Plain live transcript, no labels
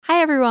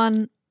Hi,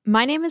 everyone.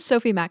 My name is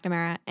Sophie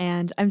McNamara,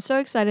 and I'm so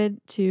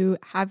excited to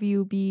have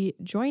you be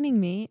joining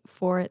me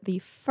for the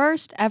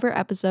first ever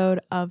episode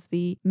of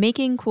the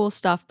Making Cool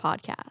Stuff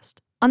podcast.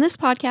 On this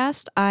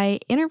podcast, I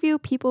interview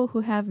people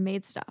who have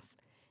made stuff,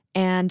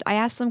 and I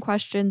ask them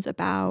questions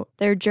about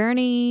their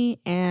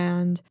journey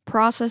and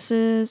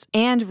processes,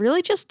 and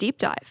really just deep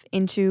dive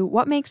into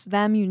what makes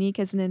them unique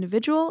as an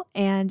individual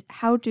and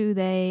how do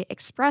they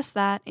express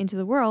that into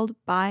the world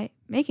by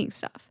making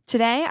stuff.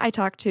 Today, I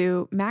talked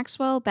to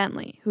Maxwell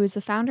Bentley, who is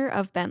the founder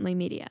of Bentley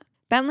Media.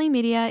 Bentley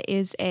Media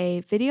is a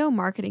video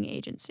marketing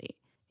agency.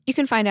 You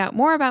can find out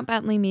more about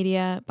Bentley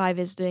Media by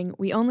visiting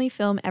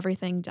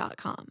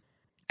weonlyfilmeverything.com.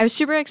 I was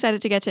super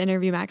excited to get to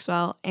interview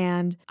Maxwell,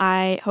 and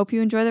I hope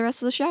you enjoy the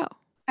rest of the show. All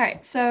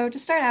right, so to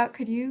start out,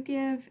 could you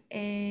give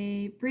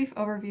a brief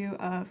overview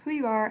of who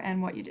you are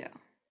and what you do?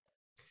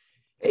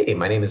 Hey,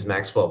 my name is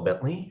Maxwell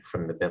Bentley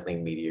from the Bentley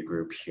Media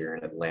Group here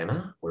in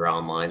Atlanta. We're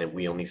online at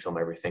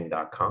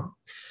weonlyfilmeverything.com.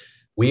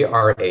 We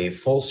are a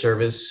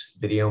full-service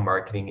video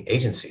marketing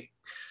agency.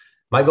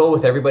 My goal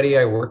with everybody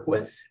I work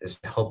with is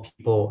to help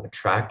people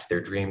attract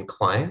their dream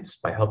clients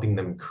by helping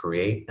them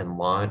create and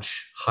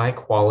launch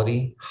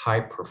high-quality,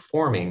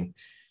 high-performing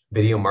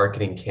video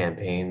marketing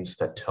campaigns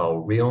that tell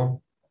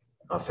real,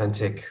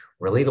 authentic,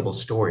 relatable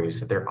stories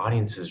that their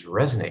audiences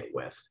resonate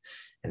with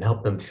and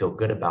help them feel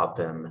good about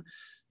them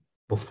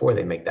before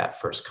they make that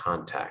first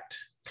contact.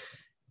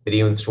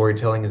 Video and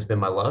storytelling has been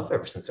my love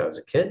ever since I was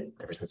a kid,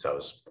 ever since I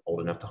was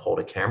old enough to hold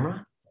a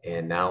camera.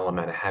 And now I'm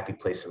at a happy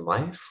place in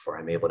life where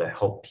I'm able to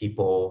help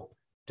people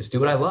just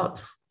do what I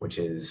love, which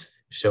is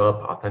show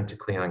up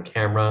authentically on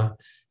camera,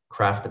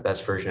 craft the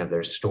best version of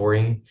their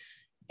story,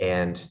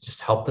 and just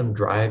help them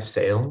drive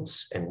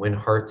sales and win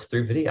hearts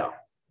through video.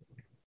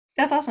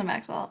 That's awesome,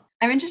 Maxwell.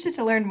 I'm interested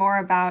to learn more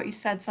about, you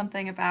said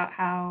something about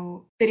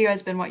how video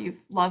has been what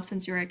you've loved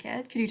since you were a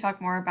kid. Could you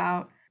talk more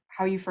about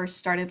how you first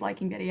started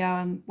liking video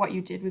and what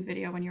you did with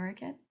video when you were a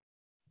kid?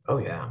 Oh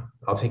yeah,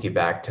 I'll take you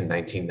back to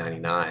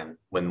 1999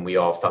 when we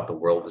all thought the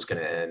world was going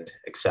to end,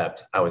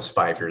 except I was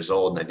 5 years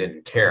old and I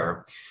didn't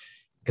care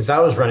because I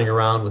was running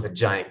around with a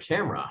giant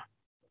camera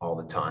all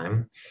the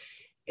time.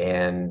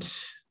 And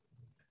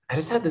I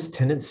just had this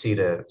tendency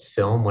to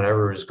film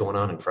whatever was going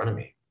on in front of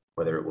me,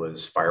 whether it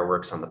was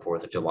fireworks on the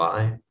 4th of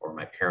July or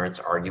my parents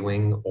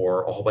arguing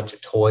or a whole bunch of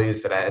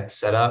toys that I had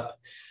set up.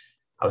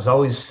 I was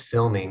always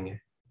filming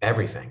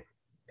everything.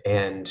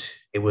 And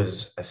it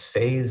was a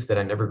phase that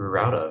I never grew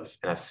out of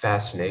and a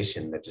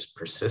fascination that just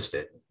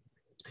persisted.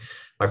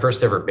 My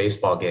first ever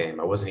baseball game,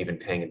 I wasn't even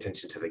paying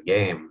attention to the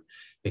game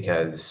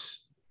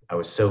because I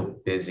was so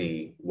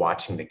busy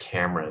watching the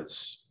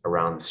cameras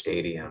around the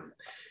stadium.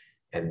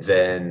 And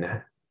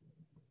then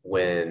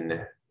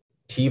when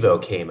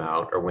TiVo came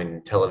out, or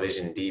when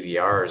television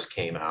DVRs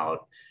came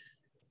out,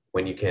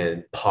 when you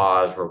can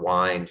pause,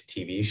 rewind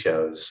TV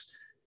shows,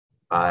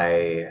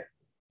 I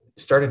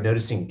started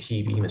noticing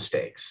TV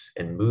mistakes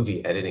and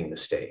movie editing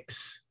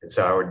mistakes. And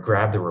so I would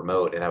grab the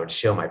remote and I would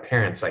show my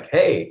parents like,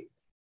 hey,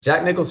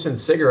 Jack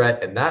Nicholson's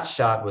cigarette in that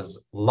shot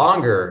was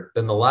longer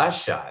than the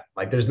last shot.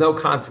 Like there's no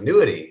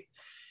continuity.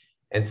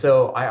 And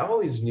so I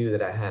always knew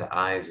that I had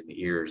eyes and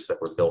ears that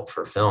were built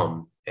for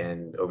film.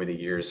 And over the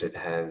years, it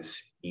has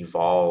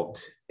evolved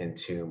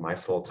into my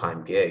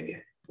full-time gig,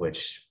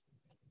 which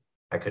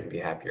I couldn't be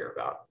happier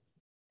about.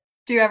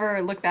 Do you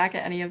ever look back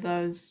at any of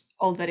those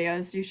old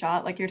videos you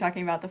shot, like you're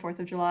talking about the 4th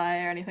of July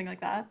or anything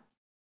like that?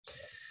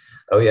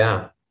 Oh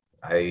yeah,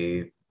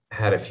 I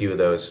had a few of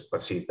those.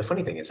 Let's see, the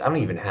funny thing is I don't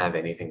even have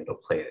anything that'll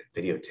play a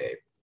videotape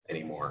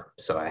anymore.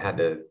 So I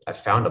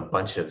found a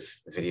bunch of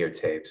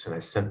videotapes and I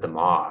sent them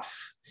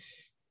off,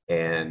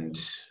 and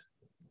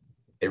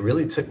it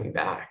really took me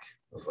back.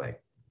 I was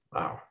like,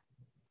 wow,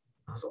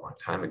 that was a long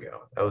time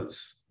ago. That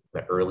was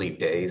the early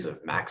days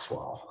of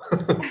Maxwell.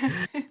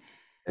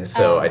 And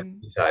so I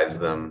Um, digitized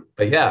them.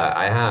 But yeah,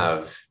 I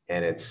have.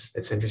 And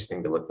it's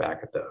interesting to look back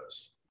at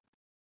those.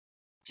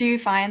 do you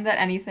find that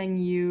anything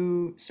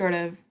you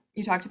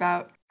talked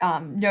about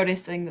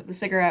noticing that the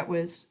cigarette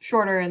was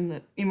shorter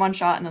in one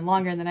shot and then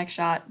longer in the next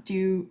shot. Do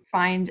you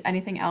find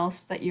anything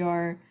else that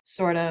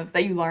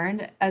that you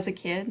learned as a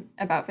kid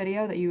about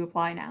video that you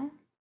apply now?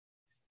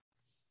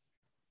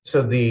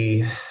 So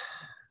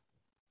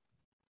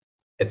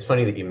it's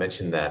funny that you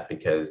mentioned that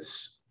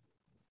because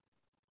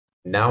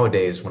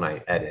nowadays when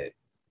I edit,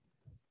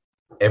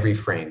 every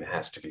frame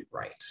has to be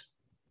right.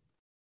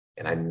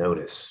 And I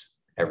notice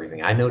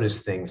everything. I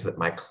notice things that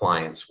my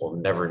clients will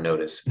never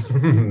notice in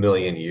a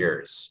million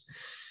years.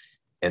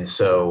 And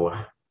so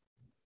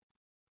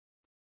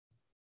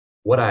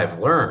what I've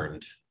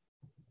learned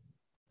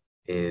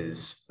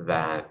is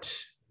that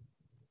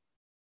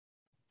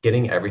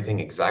getting everything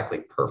exactly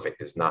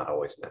perfect is not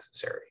always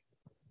necessary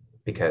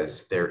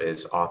because there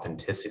is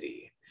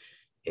authenticity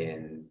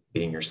in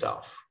being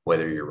yourself,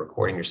 whether you're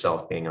recording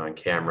yourself being on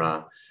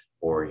camera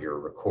or you're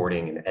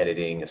recording and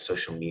editing a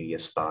social media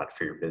spot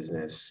for your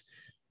business.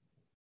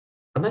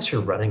 Unless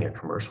you're running a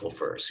commercial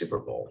for a Super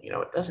Bowl,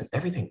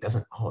 everything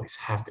doesn't always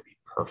have to be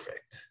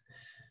perfect.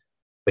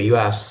 But you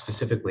asked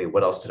specifically,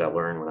 what else did I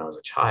learn when I was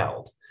a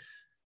child?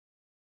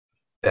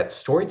 that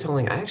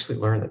storytelling, I actually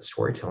learned that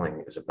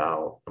storytelling is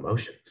about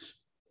emotions.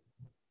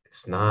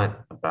 It's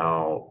not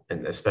about,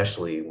 and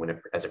especially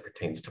as it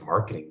pertains to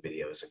marketing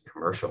videos and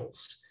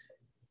commercials,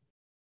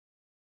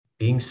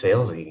 being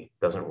salesy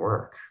doesn't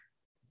work.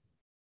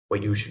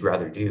 What you should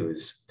rather do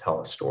is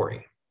tell a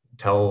story.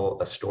 Tell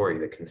a story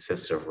that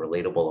consists of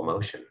relatable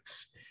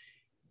emotions.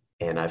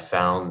 And I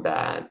found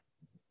that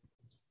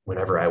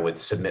whenever I would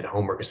submit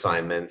homework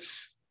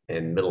assignments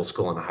in middle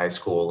school and high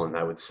school, and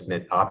I would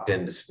opt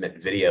in to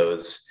submit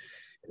videos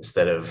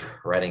instead of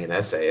writing an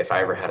essay, if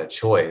I ever had a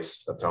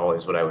choice, that's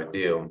always what I would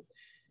do,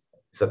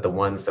 is that the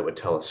ones that would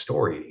tell a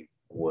story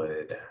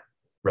would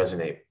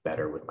resonate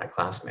better with my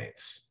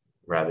classmates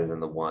rather than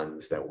the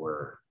ones that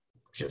were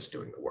just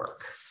doing the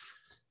work.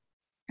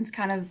 It's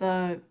kind of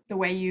the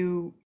way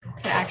you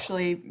can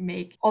actually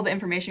make all the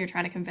information you're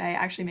trying to convey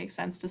actually make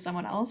sense to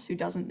someone else who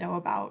doesn't know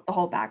about the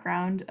whole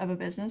background of a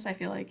business. I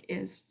feel like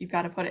you've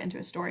got to put it into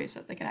a story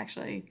so that they can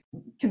actually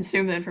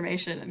consume the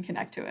information and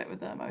connect to it with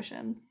the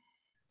emotion.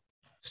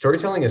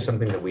 Storytelling is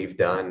something that we've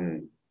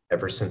done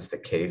ever since the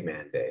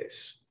caveman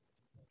days.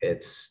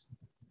 It's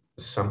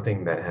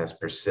something that has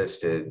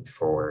persisted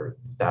for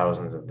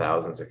thousands and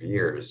thousands of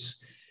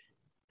years.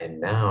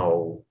 And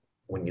now,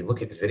 when you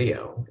look at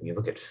video and you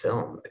look at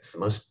film, it's the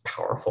most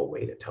powerful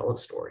way to tell a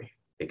story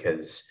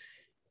because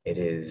it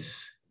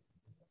is,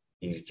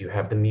 you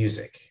have the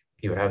music,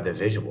 you have the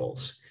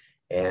visuals.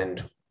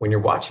 And when you're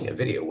watching a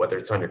video, whether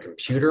it's on your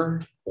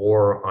computer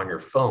or on your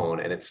phone,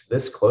 and it's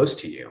this close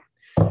to you,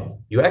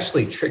 you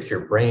actually trick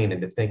your brain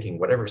into thinking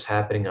whatever's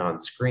happening on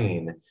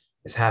screen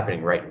is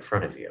happening right in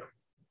front of you.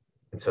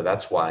 And so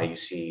that's why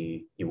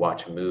you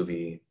watch a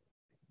movie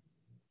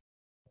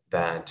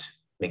that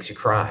makes you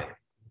cry.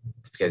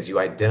 It's because you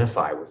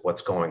identify with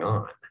what's going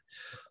on.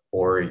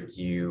 Or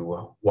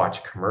you watch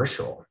a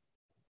commercial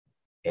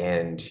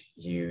and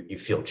you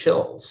feel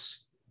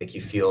chills, like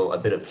you feel a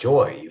bit of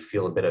joy, you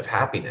feel a bit of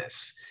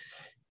happiness.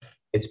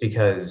 It's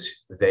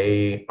because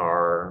they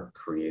are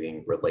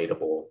creating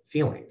relatable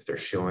feelings. They're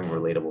showing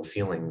relatable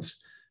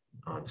feelings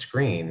on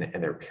screen,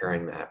 and they're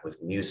pairing that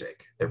with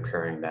music. They're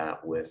pairing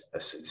that with a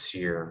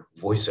sincere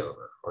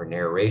voiceover or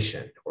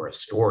narration or a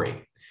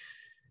story.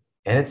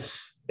 And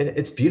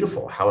it's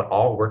beautiful how it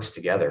all works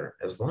together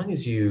as long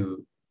as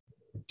you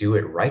do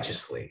it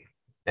righteously.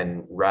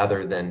 And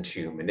rather than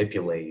to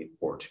manipulate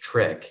or to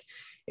trick,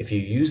 if you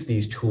use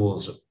these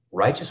tools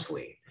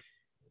righteously,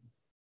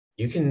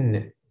 you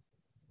can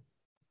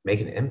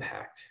make an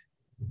impact.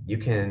 You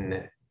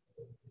can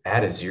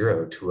add a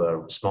zero to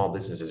a small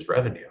business's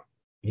revenue.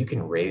 You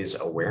can raise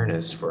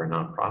awareness for a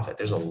nonprofit.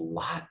 There's a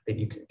lot that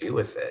you can do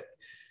with it.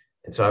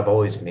 And so I've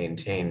always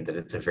maintained that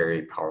it's a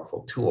very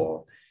powerful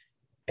tool,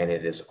 and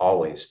it is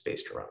always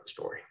based around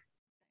story.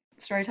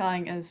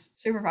 Storytelling is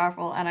super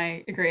powerful, and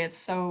I agree.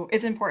 It's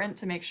important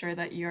to make sure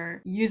that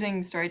you're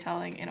using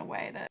storytelling in a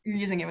way that you're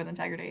using it with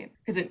integrity,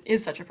 because it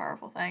is such a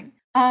powerful thing.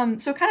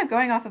 So kind of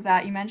going off of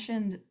that, you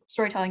mentioned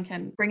storytelling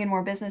can bring in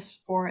more business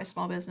for a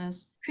small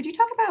business. Could you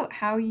talk about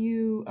how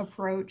you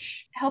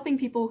approach helping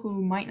people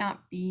who might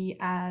not be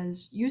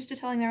as used to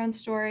telling their own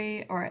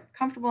story or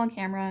comfortable on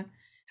camera?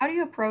 How do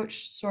you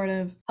approach sort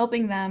of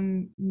helping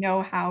them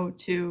know how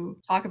to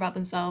talk about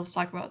themselves,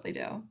 talk about what they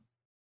do?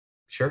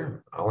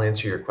 Sure. I'll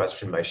answer your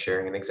question by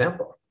sharing an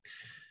example.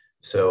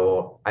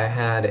 So I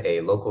had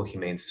a local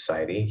humane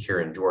society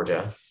here in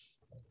Georgia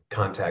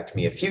contact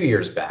me a few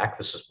years back.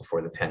 This was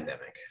before the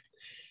pandemic.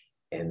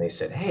 And they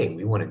said, hey,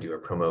 we want to do a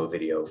promo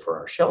video for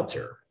our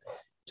shelter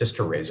just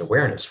to raise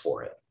awareness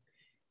for it.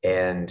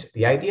 And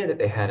the idea that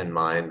they had in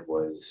mind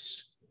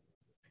was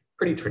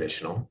pretty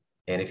traditional.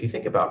 And if you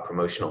think about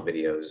promotional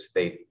videos,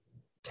 they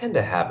tend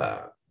to have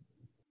a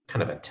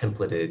kind of a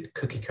templated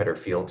cookie cutter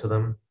feel to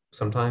them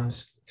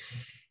sometimes.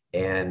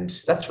 And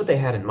that's what they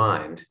had in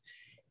mind.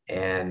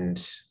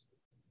 And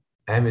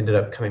I ended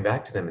up coming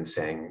back to them and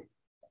saying,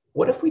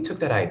 what if we took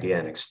that idea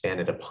and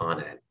expanded upon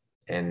it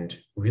and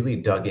really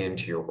dug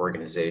into your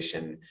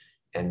organization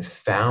and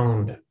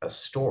found a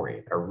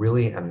story, a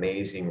really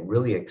amazing,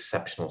 really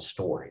exceptional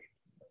story,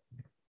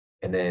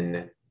 and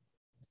then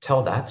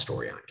tell that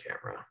story on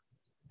camera?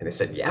 And they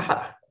said,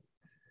 yeah.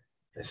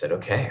 I said,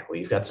 okay, well,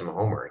 you've got some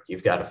homework.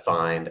 You've got to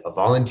find a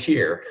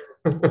volunteer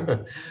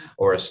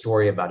or a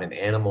story about an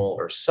animal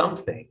or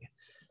something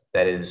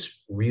that is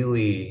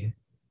really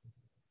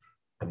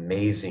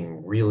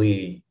amazing,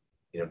 really,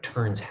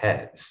 turns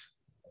heads,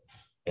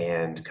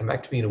 and come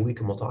back to me in a week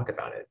and we'll talk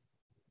about it.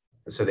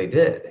 And so they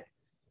did.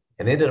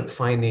 And they ended up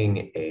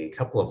finding a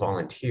couple of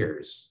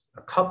volunteers,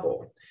 a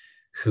couple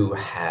who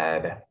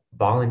had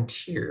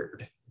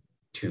volunteered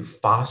to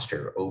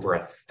foster over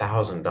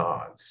 1,000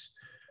 dogs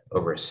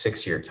over a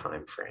 6-year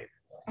time frame.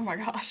 Oh my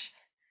gosh.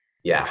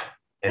 Yeah.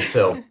 And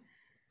so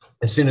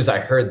as soon as I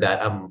heard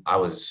that, I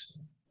was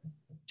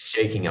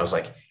shaking. I was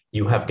like,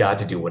 you have got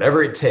to do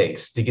whatever it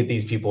takes to get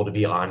these people to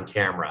be on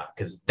camera,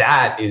 because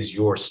that is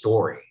your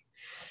story.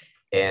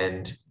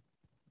 And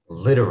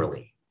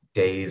literally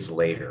days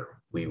later,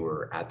 we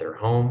were at their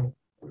home.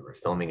 We were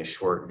filming a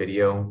short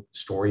video,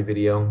 story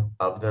video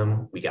of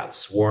them. We got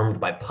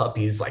swarmed by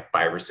puppies like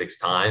 5 or 6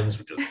 times,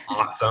 which was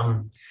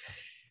awesome.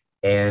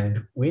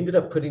 And we ended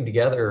up putting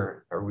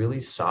together a really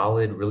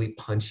solid, really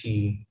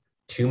punchy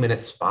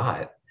 2-minute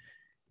spot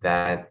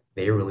that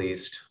they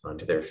released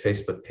onto their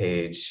Facebook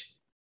page.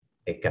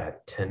 It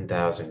got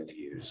 10,000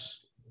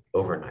 views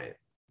overnight,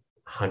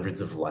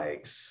 hundreds of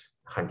likes,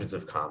 hundreds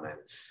of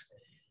comments.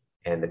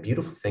 And the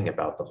beautiful thing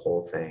about the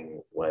whole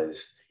thing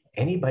was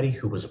anybody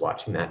who was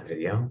watching that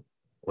video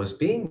was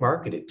being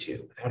marketed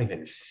to without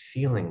even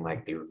feeling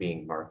like they were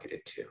being marketed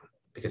to,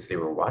 because they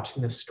were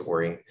watching the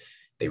story.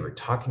 They were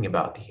talking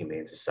about the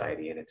Humane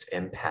Society and its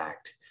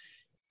impact.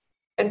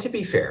 And to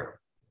be fair,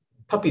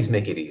 puppies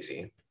make it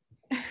easy,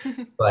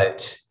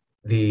 but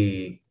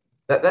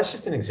that's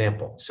just an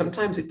example.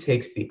 Sometimes it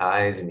takes the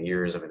eyes and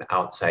ears of an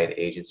outside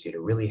agency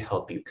to really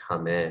help you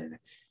come in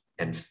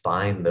and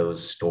find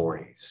those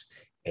stories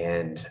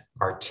and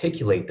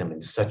articulate them in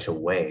such a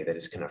way that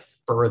it's going to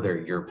further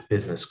your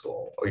business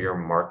goal or your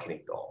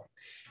marketing goal.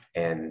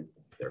 And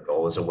their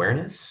goal is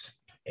awareness.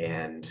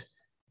 And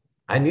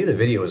I knew the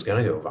video was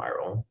going to go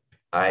viral.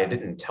 I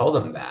didn't tell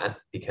them that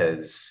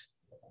because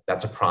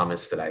that's a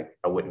promise that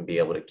I wouldn't be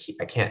able to keep.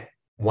 I can't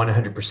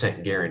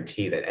 100%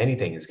 guarantee that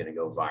anything is going to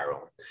go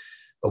viral.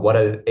 But what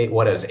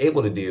I was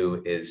able to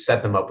do is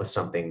set them up with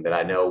something that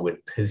I know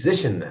would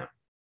position them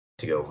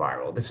to go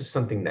viral. This is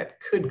something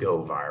that could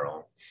go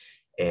viral,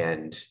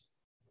 and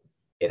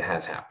it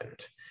has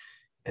happened.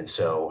 And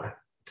so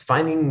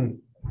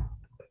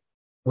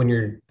when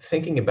you're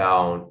thinking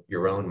about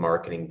your own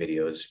marketing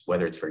videos,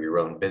 whether it's for your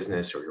own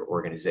business or your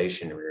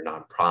organization or your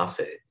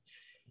nonprofit,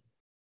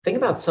 think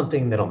about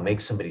something that'll make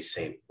somebody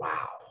say,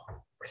 wow,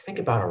 or think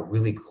about a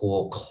really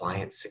cool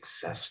client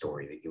success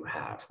story that you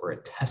have or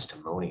a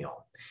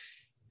testimonial,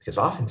 because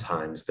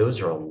oftentimes those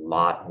are a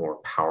lot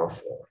more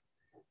powerful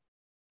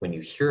when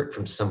you hear it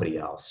from somebody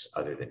else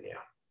other than you.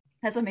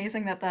 That's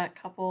amazing that that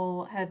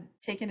couple had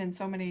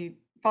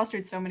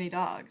fostered so many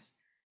dogs.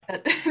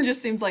 That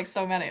just seems like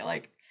so many.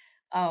 Like,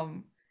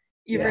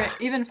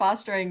 even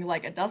fostering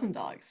like a dozen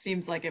dogs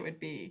seems like it would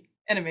be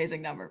an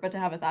amazing number, but to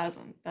have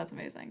 1,000, that's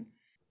amazing.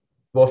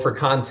 Well, for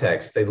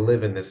context, they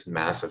live in this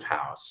massive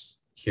house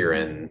here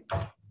in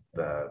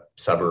the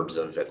suburbs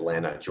of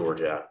Atlanta,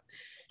 Georgia.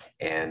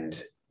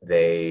 And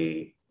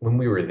when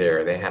we were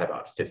there, they had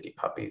about 50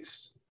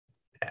 puppies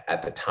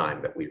at the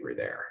time that we were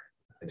there.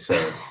 And so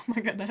oh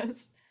my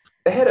goodness.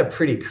 They had a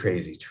pretty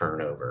crazy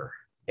turnover,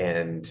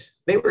 and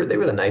they were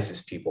the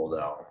nicest people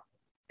though.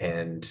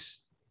 And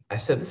I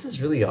said, this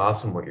is really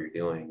awesome what you're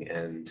doing.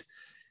 And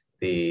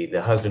the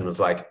husband was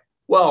like,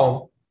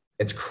 well,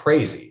 it's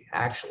crazy,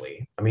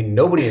 actually. I mean,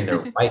 nobody in their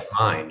right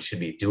mind should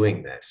be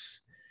doing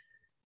this,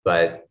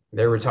 but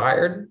they're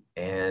retired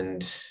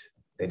and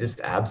they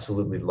just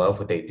absolutely love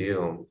what they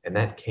do. And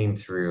that came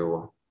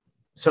through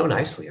so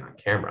nicely on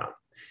camera.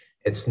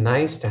 It's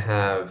nice to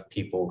have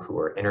people who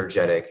are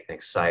energetic and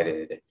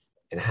excited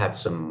and have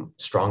some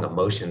strong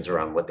emotions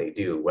around what they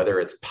do, whether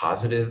it's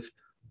positive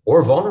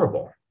or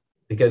vulnerable,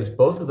 because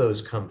both of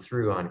those come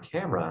through on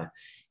camera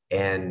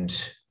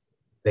and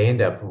they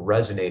end up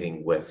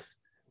resonating with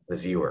the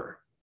viewer.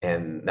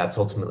 And that's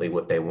ultimately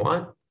what they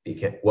want,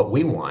 what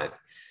we want.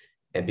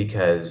 And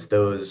because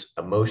those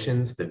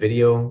emotions, the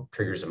video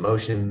triggers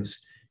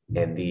emotions,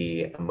 and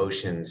the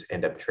emotions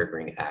end up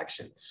triggering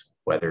actions,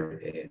 whether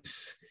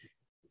it's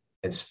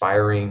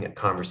inspiring a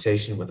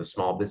conversation with a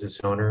small business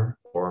owner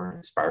or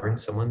inspiring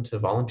someone to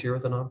volunteer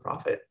with a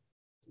nonprofit.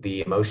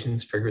 The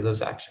emotions trigger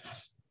those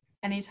actions.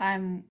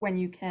 Anytime when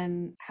you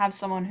can have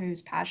someone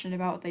who's passionate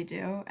about what they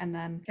do and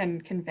then can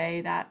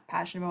convey that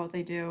passion about what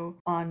they do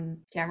on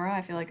camera,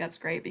 I feel like that's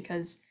great,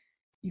 because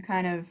you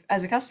kind of,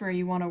 as a customer,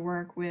 you want to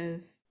work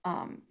with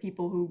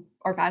people who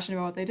are passionate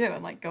about what they do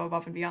and like go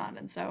above and beyond.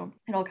 And so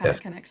it all kind of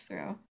connects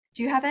through.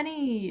 Do you have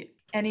any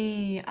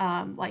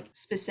like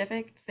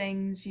specific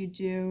things you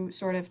do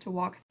sort of to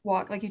walk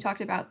like you talked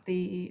about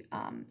the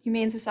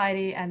Humane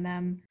Society and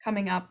them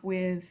coming up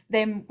with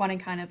them wanting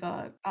kind of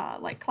a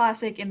like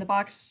classic in the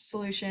box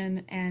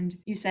solution, and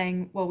you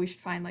saying, well, we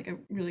should find like a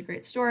really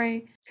great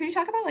story. Could you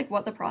talk about like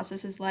what the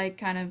process is like,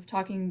 kind of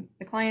talking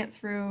the client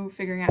through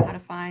figuring out how to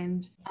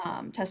find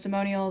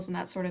testimonials and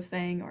that sort of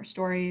thing, or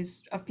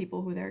stories of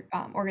people who their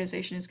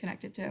organization is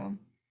connected to?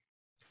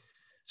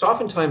 So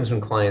oftentimes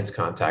when clients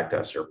contact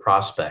us or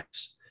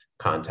prospects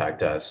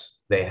contact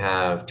us, they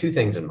have two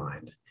things in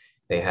mind.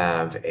 They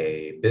have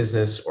a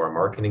business or a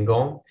marketing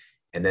goal,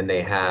 and then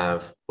they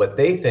have what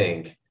they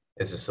think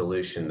is a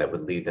solution that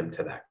would lead them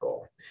to that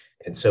goal.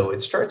 And so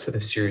it starts with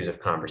a series of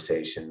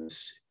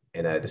conversations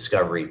in a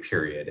discovery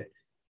period,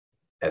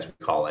 as we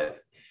call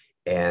it.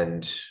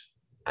 And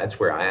that's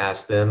where I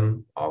ask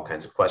them all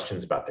kinds of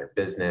questions about their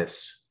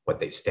business, what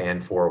they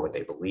stand for, what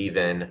they believe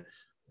in,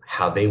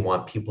 how they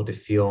want people to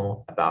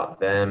feel about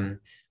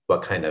them,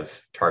 what kind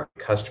of target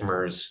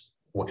customers,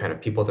 what kind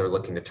of people they're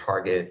looking to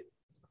target,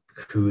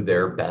 who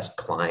their best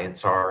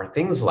clients are,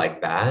 things like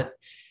that.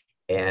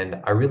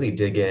 And I really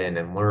dig in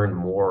and learn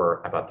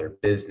more about their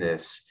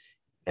business.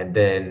 And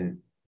then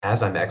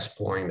as I'm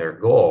exploring their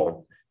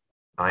goal,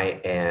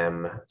 I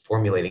am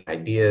formulating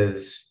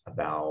ideas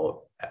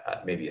about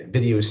maybe a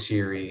video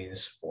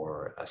series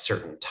or a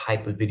certain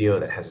type of video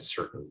that has a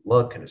certain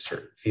look and a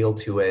certain feel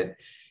to it.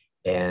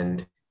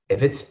 And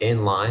if it's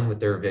in line with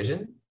their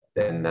vision,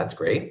 then that's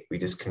great. We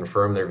just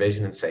confirm their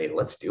vision and say,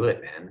 let's do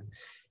it, man.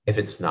 If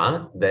it's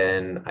not,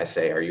 then I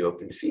say, are you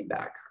open to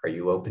feedback? Are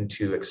you open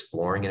to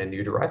exploring in a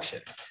new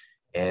direction?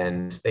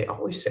 And they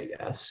always say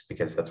yes,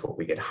 because that's what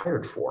we get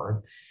hired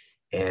for.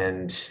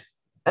 And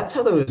that's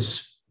how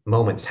those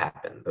moments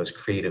happen, those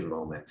creative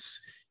moments.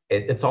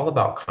 It's all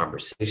about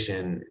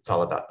conversation, it's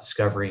all about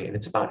discovery, and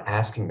it's about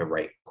asking the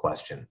right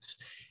questions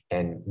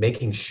and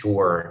making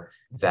sure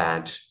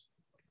that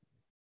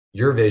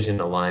your vision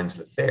aligns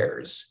with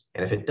theirs.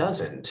 And if it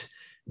doesn't,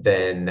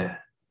 then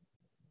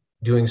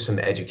doing some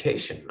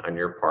education on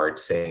your part,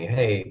 saying,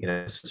 hey,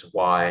 this is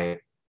why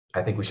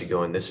I think we should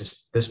go in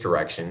this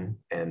direction,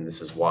 and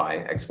this is why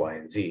X, Y,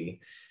 and Z.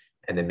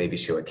 And then maybe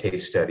show a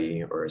case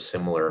study or a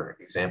similar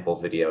example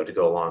video to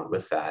go along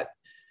with that.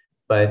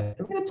 But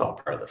I mean, it's all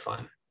part of the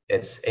fun.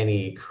 It's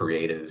any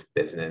creative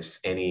business,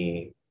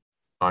 any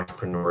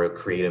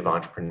creative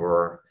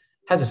entrepreneur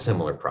has a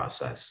similar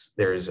process.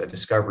 There's a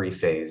discovery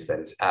phase that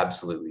is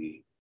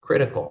absolutely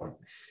critical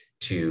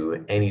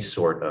to any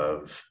sort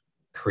of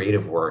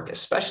creative work,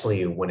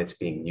 especially when it's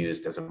being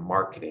used as a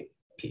marketing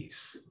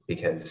piece.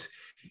 Because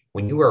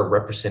when you are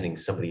representing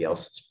somebody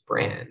else's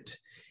brand,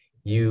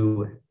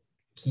 you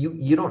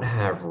don't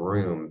have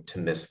room to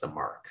miss the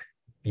mark.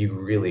 You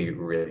really,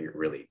 really,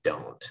 really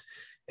don't.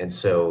 And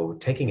so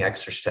taking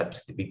extra steps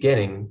at the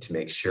beginning to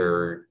make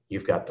sure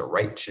you've got the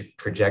right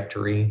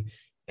trajectory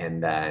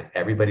and that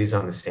everybody's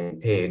on the same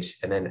page.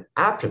 And then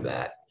after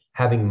that,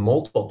 having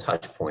multiple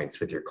touch points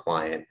with your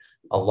client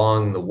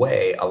along the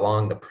way,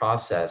 along the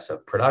process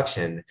of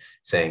production,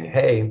 saying,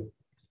 hey,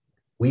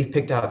 we've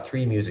picked out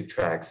 3 music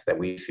tracks that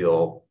we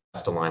feel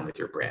best align with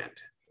your brand.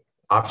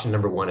 Option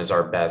number 1 is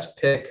our best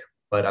pick,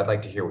 but I'd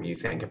like to hear what you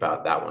think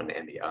about that one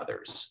and the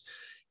others.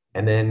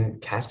 And then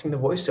casting the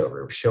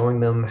voiceover, showing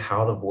them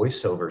how the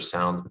voiceover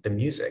sounds with the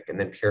music, and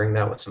then pairing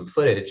that with some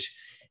footage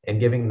and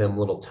giving them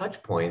little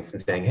touch points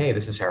and saying, hey,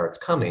 this is how it's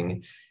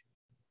coming.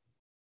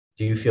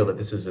 Do you feel that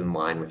this is in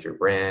line with your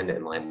brand,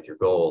 in line with your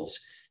goals?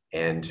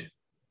 And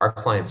our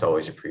clients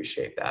always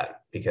appreciate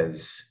that,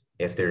 because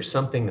if there's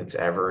something that's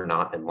ever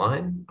not in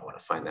line, I want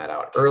to find that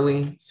out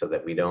early so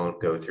that we don't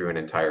go through an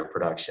entire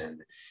production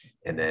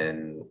and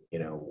then,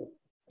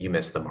 you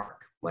miss the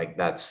mark. Like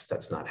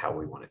that's not how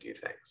we want to do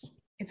things.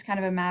 It's kind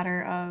of a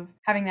matter of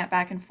having that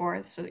back and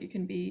forth so that you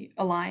can be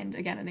aligned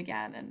again and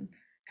again, and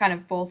kind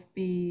of both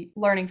be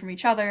learning from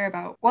each other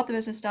about what the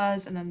business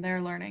does, and then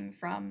they're learning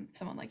from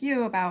someone like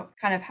you about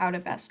kind of how to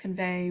best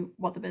convey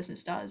what the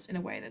business does in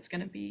a way that's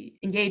going to be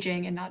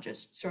engaging and not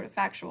just sort of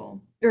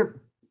factual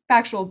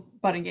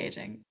but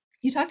engaging.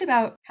 You talked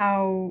about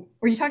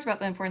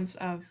the importance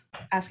of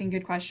asking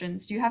good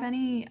questions. Do you have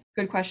any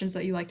good questions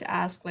that you like to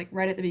ask, like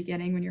right at the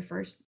beginning when you're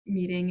first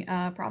meeting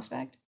a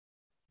prospect?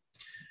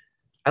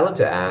 I love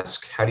to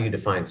ask, how do you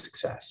define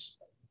success?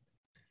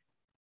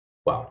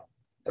 Well,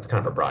 that's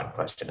kind of a broad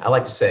question. I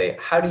like to say,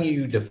 how do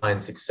you define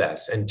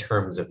success in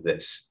terms of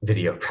this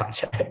video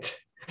project?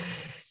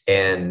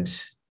 And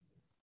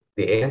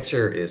the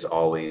answer is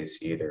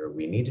always either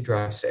we need to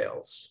drive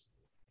sales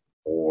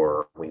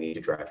or we need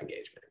to drive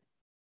engagement.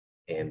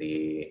 And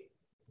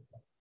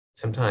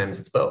sometimes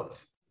it's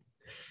both.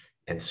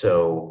 And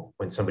so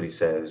when somebody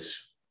says,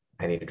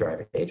 I need to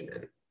drive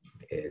engagement,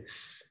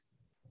 it's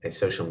a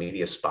social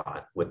media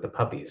spot with the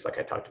puppies, like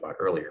I talked about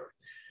earlier.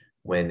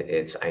 When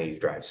it's, I need to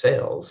drive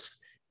sales,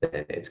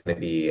 then it's going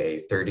to be a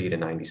 30 to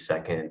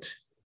 90-second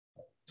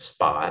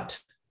spot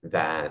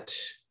that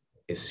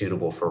is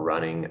suitable for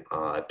running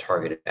a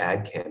targeted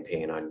ad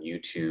campaign on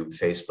YouTube,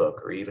 Facebook,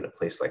 or even a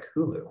place like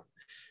Hulu,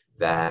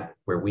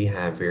 where we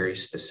have very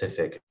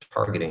specific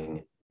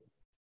targeting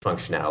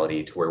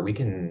functionality to where we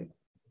can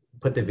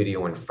put the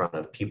video in front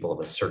of people of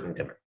a certain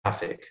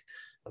demographic,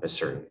 of a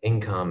certain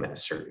income, in a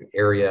certain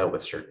area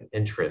with certain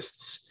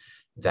interests,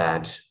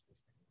 that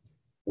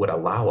would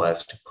allow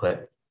us to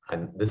put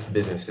this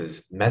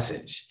business's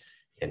message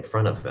in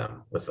front of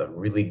them with a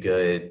really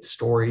good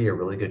story, a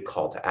really good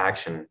call to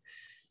action.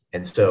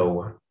 And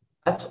so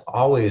that's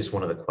always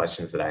one of the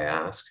questions that I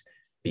ask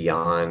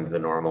beyond the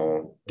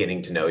normal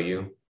getting to know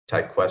you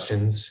type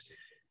questions.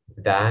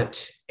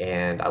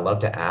 And I love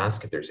to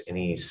ask if there's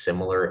any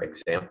similar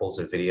examples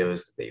of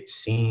videos that they've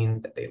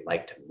seen that they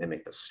like to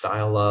mimic the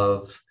style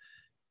of,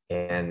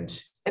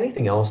 and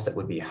anything else that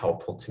would be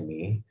helpful to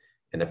me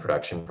in the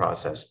production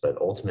process. But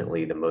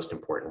ultimately, the most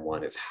important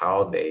one is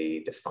how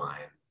they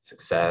define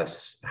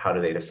success. How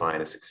do they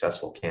define a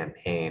successful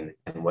campaign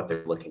and what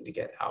they're looking to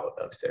get out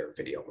of their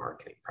video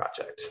marketing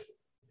project?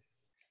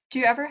 Do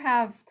you ever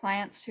have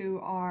clients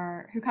who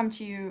come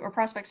to you, or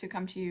prospects who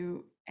come to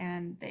you,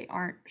 and they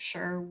aren't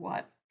sure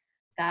what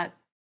that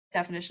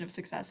definition of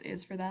success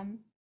is for them?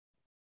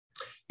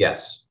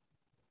 Yes.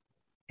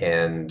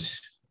 And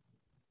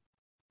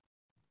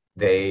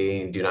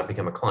they do not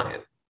become a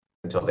client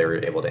until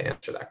they're able to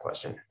answer that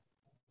question.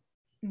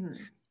 Mhm.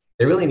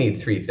 They really need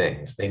three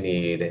things. They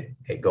need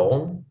a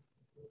goal,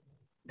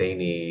 they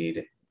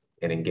need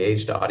an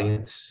engaged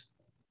audience,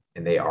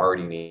 and they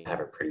already need to have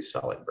a pretty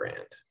solid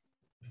brand.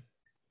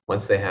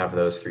 Once they have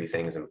those three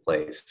things in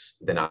place,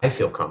 then I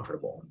feel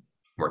comfortable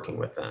working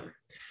with them.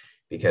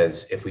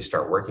 Because if we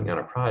start working on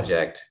a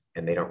project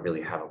and they don't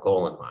really have a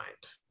goal in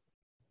mind,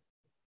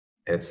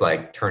 it's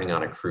like turning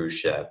on a cruise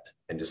ship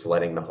and just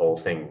letting the whole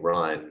thing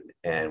run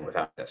and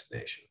without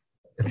destination.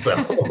 And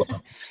so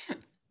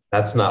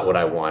that's not what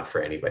I want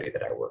for anybody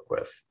that I work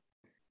with.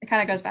 It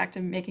kind of goes back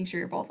to making sure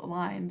you're both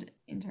aligned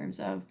in terms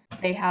of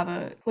you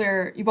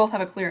both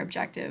have a clear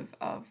objective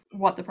of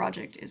what the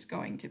project is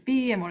going to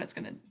be and what it's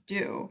going to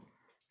do.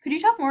 Could you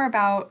talk more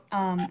about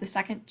the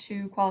second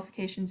two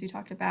qualifications you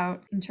talked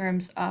about in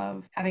terms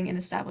of having an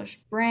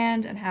established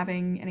brand and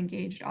having an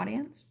engaged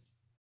audience?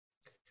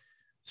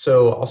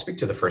 So I'll speak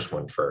to the first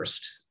one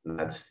first. And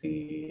that's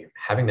the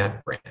having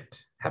that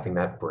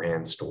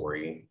brand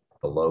story,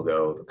 the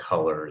logo, the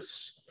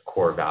colors, the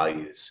core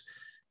values.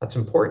 That's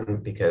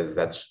important because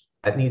that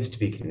needs to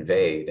be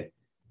conveyed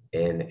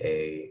in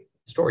a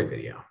story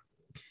video.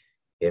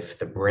 If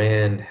the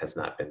brand has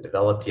not been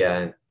developed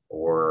yet,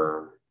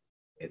 or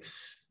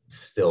it's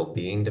still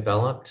being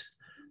developed,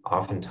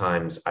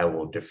 oftentimes I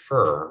will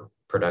defer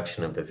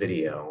production of the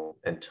video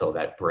until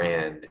that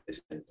brand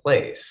is in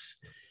place.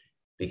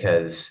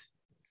 Because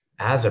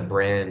as a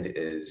brand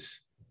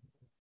is,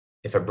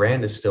 if a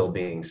brand is still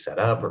being set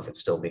up, or if it's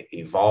still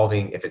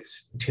evolving, if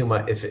it's too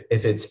much,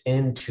 if it's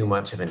in too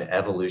much of an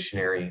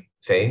evolutionary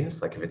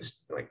phase, like if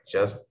it's like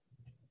just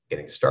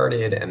getting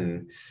started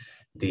and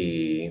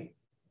the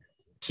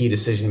key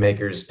decision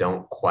makers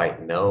don't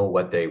quite know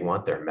what they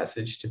want their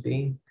message to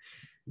be,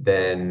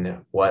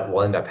 then what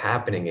will end up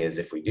happening is,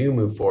 if we do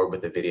move forward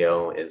with the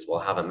video, is we'll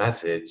have a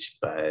message,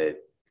 but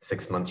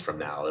 6 months from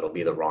now, it'll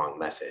be the wrong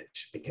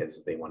message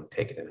because they want to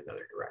take it in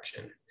another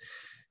direction.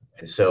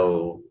 And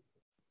so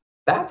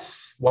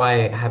that's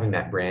why having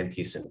that brand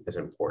piece is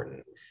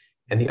important.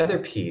 And the other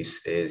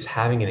piece is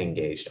having an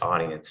engaged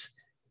audience,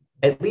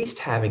 at least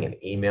having an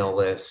email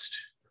list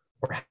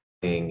or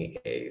having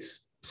a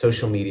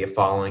social media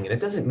following. And it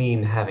doesn't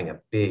mean having a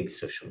big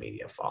social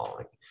media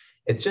following.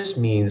 It just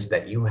means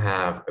that you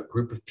have a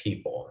group of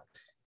people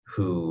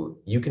who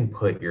you can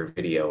put your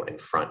video in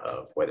front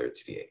of, whether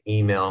it's via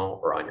email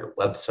or on your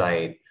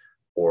website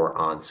or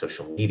on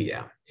social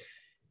media.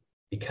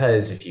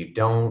 Because if you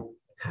don't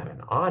have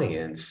an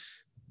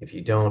audience, if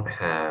you don't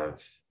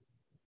have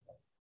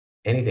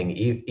anything,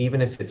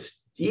 even if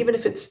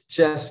it's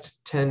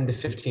just 10 to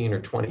 15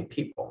 or 20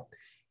 people,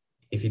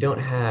 if you don't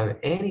have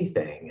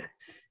anything,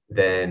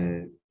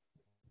 then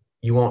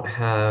you won't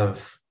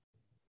have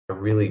a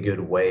really good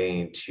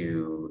way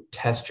to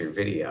test your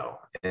video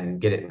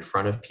and get it in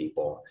front of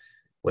people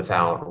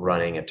without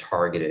running a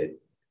targeted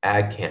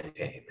ad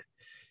campaign.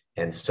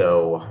 And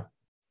so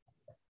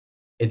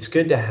it's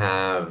good to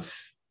have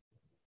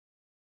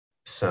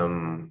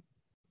some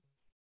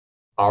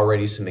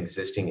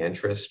existing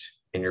interest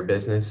in your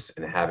business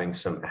and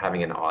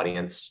having an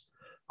audience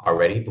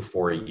already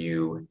before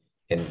you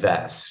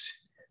invest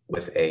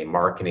with a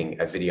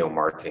video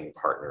marketing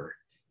partner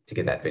to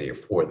get that video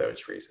for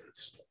those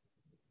reasons.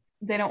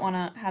 They don't want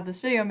to have this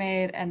video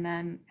made and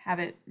then have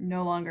it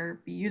no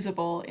longer be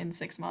usable in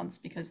 6 months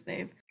because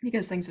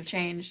things have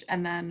changed.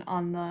 And then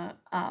on the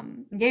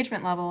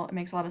engagement level, it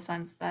makes a lot of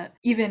sense that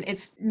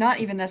it's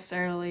not even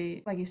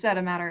necessarily, like you said,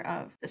 a matter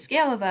of the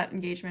scale of that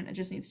engagement. It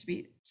just needs to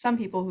be some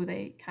people who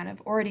they kind of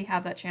already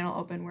have that channel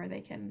open where they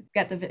can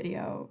get the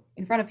video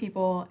in front of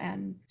people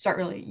and start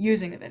really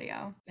using the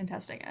video and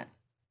testing it.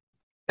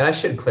 And I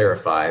should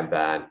clarify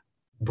that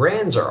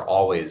brands are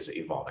always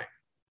evolving.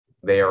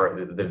 They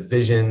are the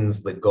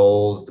visions, the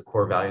goals, the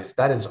core values,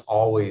 that is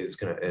always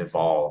going to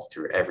evolve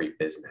through every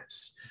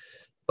business.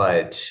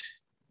 But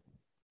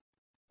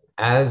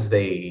as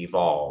they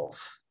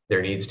evolve,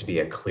 there needs to be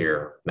a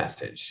clear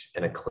message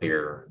and a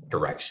clear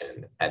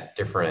direction at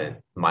different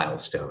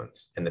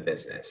milestones in the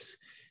business.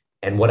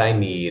 And what I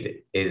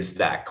need is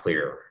that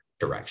clear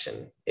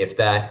direction. If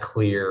that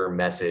clear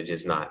message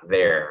is not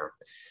there,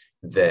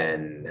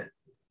 then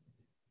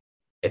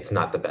it's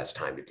not the best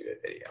time to do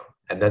a video.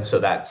 And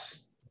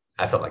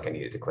I felt like I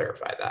needed to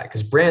clarify that,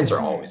 because brands are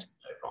always going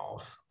to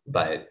evolve.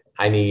 But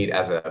I need,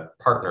 as a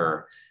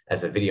partner,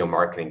 as a video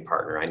marketing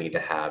partner, I need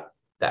to have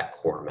that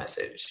core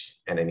message,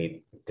 and I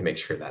need to make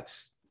sure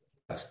that's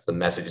the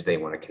message they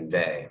want to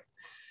convey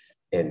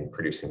in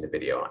producing the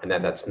video, and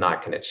then that's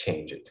not going to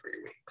change in 3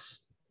 weeks.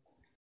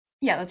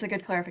 Yeah, that's a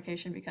good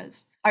clarification,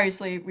 because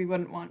obviously we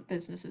wouldn't want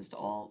businesses to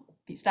all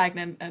be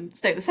stagnant and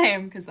stay the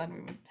same, because then we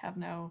would have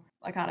no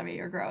economy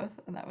or growth,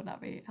 and that would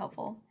not be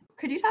helpful.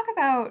 Could you talk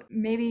about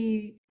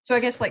so I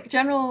guess like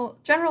general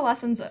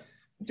lessons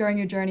during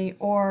your journey,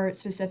 or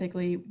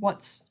specifically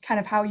what's kind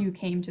of how you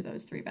came to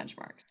those 3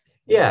 benchmarks?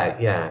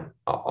 Yeah.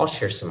 I'll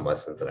share some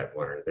lessons that I've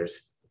learned.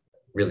 There's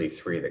really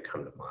 3 that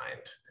come to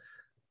mind.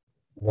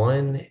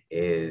 One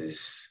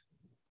is,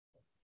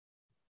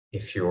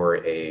 if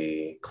you're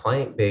a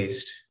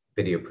client-based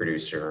video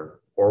producer,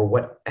 or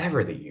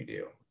whatever that you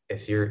do,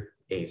 if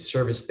a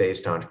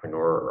service-based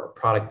entrepreneur or a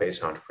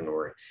product-based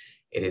entrepreneur,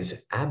 it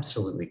is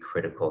absolutely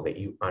critical that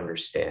you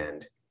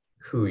understand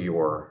who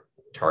your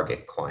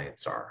target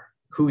clients are,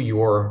 who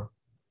your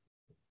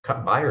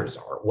buyers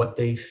are, what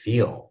they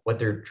feel, what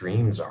their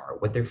dreams are,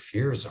 what their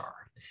fears are,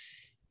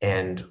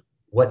 and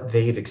what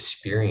they've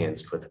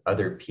experienced with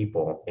other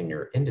people in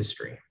your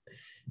industry.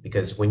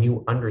 Because when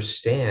you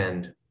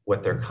understand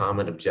what their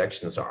common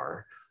objections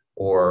are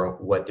or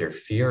what their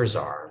fears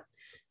are,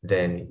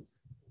 then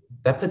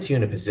that puts you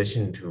in a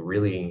position to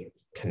really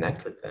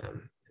connect with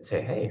them and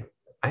say, hey,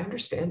 I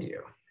understand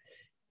you.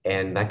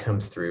 And that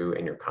comes through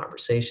in your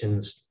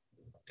conversations.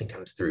 It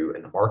comes through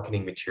in the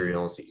marketing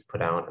materials that you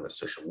put out and the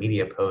social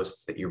media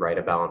posts that you write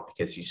about,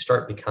 because you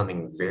start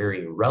becoming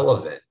very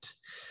relevant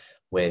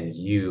when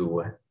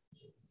you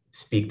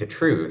speak the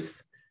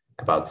truth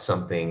about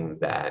something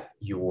that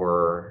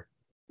your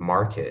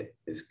market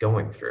is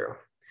going through.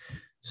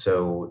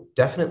 So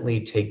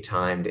definitely take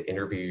time to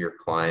interview your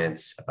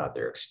clients about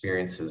their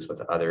experiences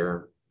with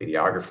other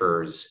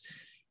videographers,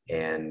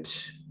 and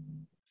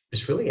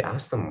just really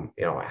ask them,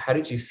 how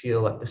did you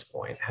feel at this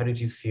point? How did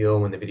you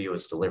feel when the video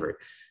was delivered?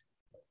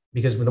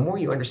 Because the more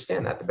you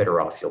understand that, the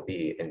better off you'll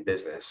be in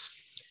business.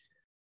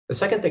 The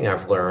second thing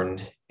I've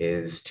learned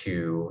is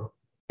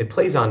it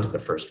plays on to the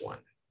first one,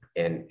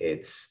 and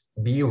it's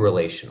be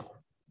relational.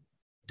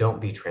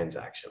 Don't be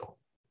transactional.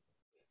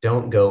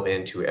 Don't go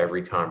into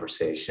every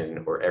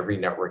conversation or every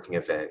networking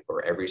event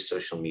or every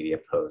social media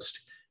post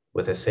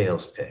with a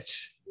sales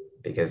pitch,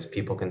 because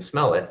people can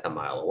smell it a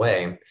mile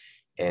away,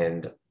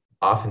 and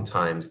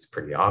oftentimes it's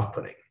pretty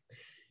off-putting.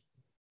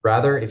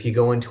 Rather, if you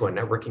go into a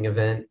networking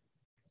event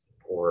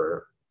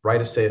or write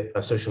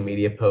a social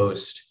media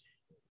post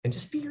and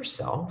just be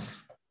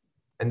yourself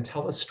and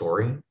tell a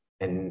story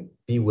and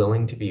be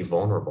willing to be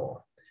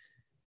vulnerable,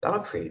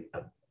 that'll create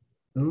a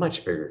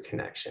much bigger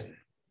connection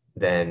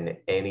than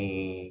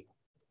any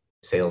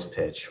sales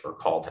pitch or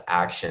call to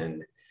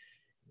action.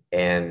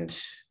 And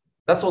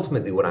that's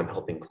ultimately what I'm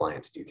helping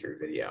clients do through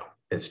video,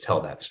 is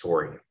tell that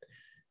story.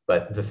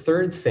 But the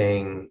third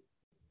thing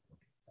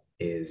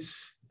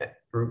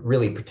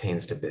really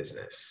pertains to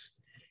business.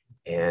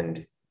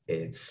 And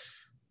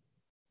it's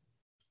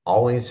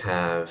always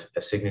have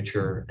a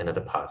signature and a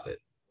deposit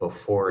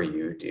before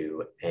you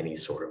do any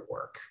sort of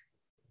work.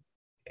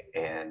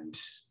 And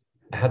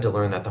I had to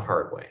learn that the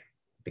hard way,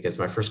 because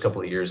my first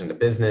couple of years into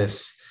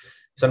business,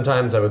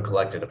 sometimes I would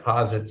collect a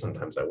deposit,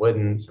 sometimes I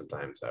wouldn't,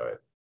 sometimes I would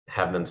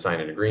have them sign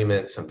an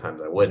agreement,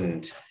 sometimes I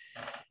wouldn't.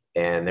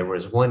 And there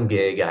was one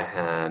gig I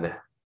had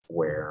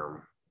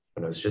where,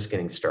 when I was just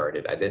getting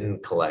started, I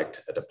didn't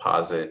collect a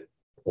deposit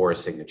or a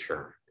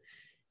signature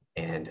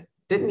and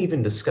didn't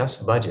even discuss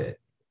budget.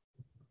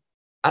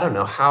 I don't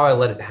know how I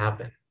let it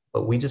happen,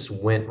 but we just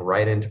went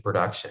right into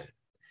production.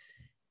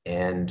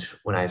 And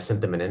when I sent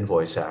them an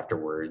invoice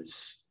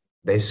afterwards,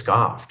 they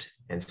scoffed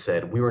and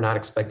said, we were not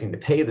expecting to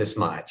pay this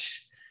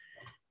much.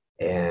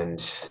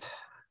 And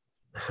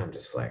I'm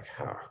just like,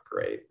 oh,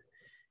 great.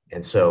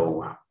 And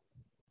so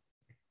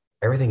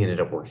everything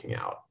ended up working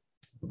out,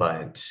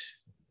 but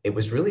it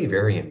was really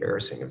very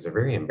embarrassing. It was a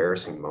very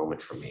embarrassing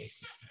moment for me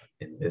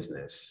in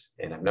business.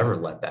 And I've never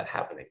let that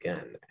happen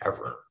again,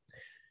 ever.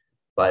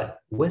 But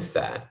with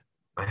that,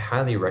 I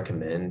highly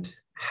recommend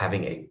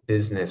having a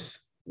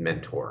business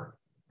mentor,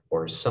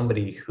 or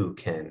somebody who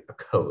can, a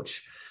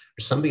coach,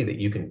 or somebody that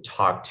you can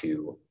talk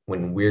to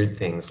when weird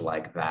things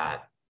like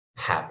that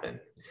happen,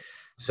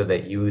 so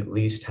that you at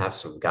least have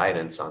some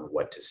guidance on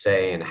what to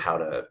say and how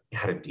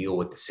to deal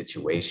with the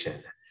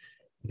situation.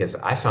 Because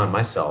I found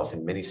myself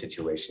in many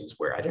situations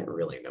where I didn't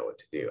really know what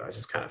to do. I was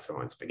just kind of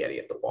throwing spaghetti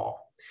at the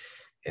wall.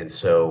 And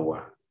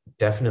so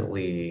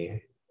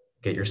definitely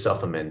get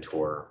yourself a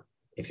mentor.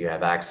 If you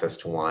have access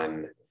to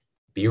one,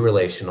 be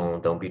relational,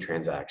 don't be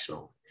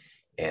transactional.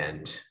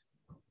 And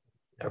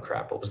oh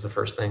crap, what was the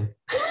first thing?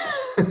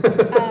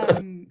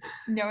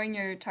 Knowing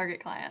your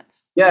target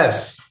clients.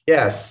 Yes.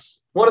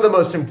 One of the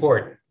most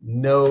important,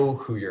 know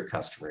who your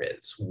customer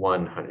is,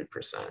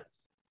 100%.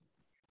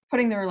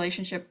 Putting the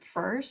relationship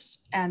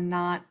first and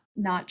not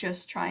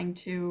just trying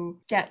to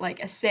get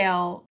like a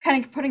sale,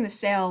 kind of putting the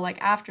sale like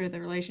after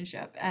the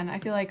relationship. And I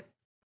feel like,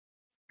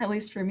 at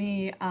least for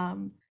me,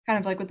 kind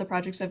of like with the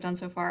projects I've done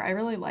so far, I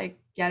really like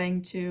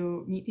getting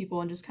to meet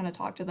people and just kind of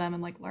talk to them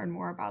and like learn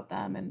more about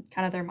them and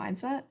kind of their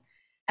mindset.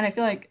 And I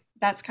feel like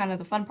that's kind of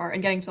the fun part,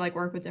 and getting to like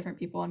work with different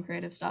people and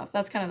creative stuff.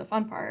 That's kind of the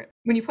fun part.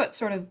 When you put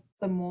sort of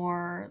the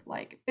more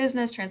like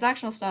business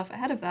transactional stuff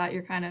ahead of that,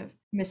 you're kind of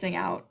missing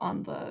out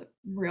on the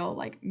real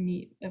like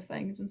meat of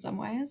things in some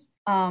ways.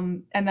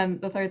 And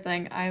then the third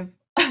thing, I've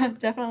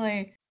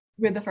definitely,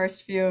 with the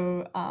first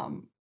few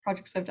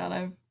projects I've done,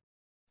 I've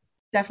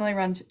definitely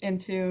run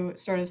into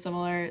sort of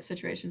similar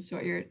situations to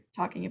what you're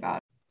talking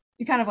about.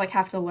 You kind of like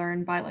have to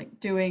learn by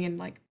like doing and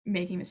like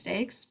making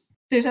mistakes.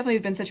 There's definitely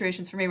been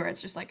situations for me where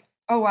it's just like,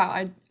 oh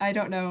wow, I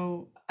don't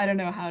know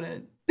how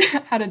to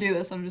how to do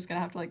this. I'm just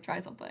gonna have to like try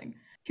something.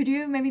 Could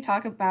you maybe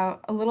talk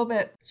about a little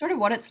bit sort of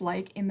what it's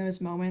like in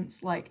those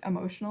moments, like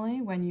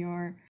emotionally, when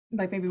you're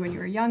like maybe when you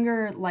were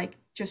younger, like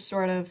just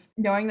sort of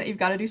knowing that you've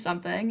got to do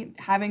something,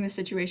 having the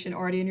situation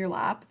already in your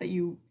lap that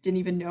you didn't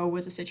even know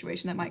was a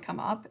situation that might come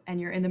up, and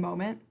you're in the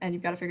moment and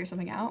you've got to figure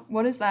something out.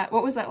 What was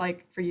that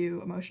like for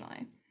you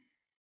emotionally?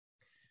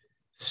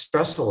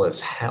 Stressful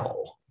as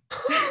hell.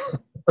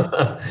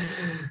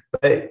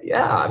 But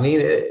yeah, I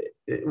mean,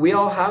 we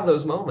all have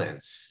those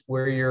moments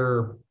where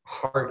you're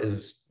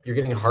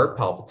getting heart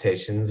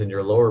palpitations and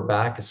your lower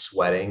back is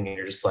sweating and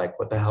you're just like,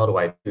 what the hell do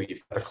I do?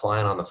 You've got a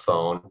client on the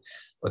phone.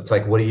 It's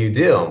like, what do you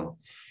do?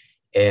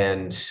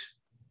 And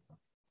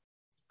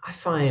I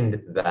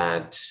find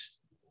that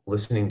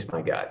listening to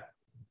my gut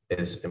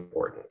is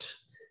important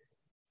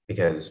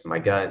because my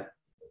gut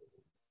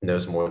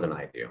knows more than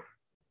I do.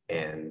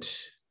 And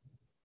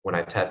when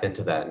I tap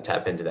into that and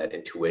tap into that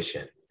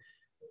intuition,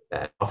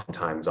 that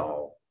oftentimes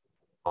I'll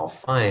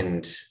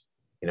find,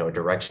 a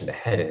direction to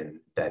head in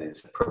that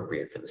is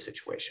appropriate for the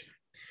situation.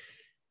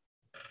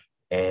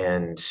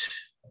 And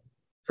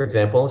for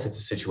example, if it's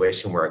a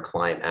situation where a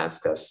client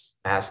asks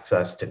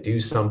us to do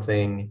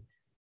something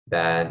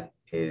that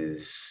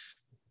is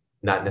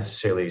not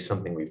necessarily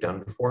something we've done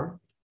before,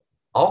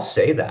 I'll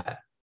say that.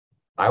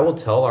 I will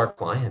tell our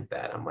client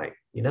that. I'm like,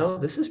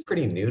 this is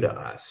pretty new to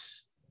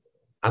us.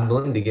 I'm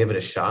willing to give it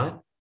a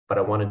shot, but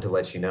I wanted to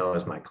let you know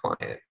as my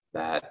client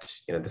that,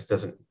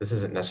 this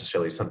isn't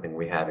necessarily something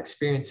we have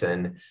experience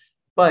in,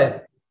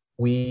 but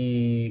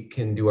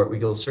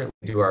we'll certainly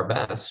do our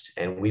best.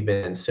 And we've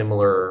done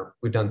similar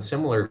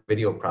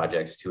video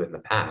projects to it in the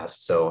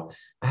past. So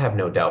I have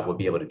no doubt we'll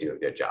be able to do a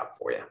good job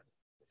for you.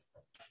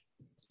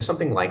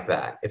 Something like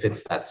that, if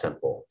it's that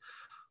simple.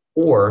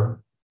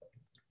 Or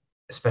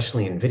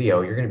especially in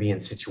video, you're going to be in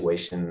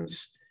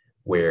situations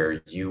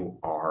where you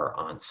are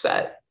on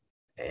set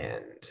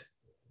and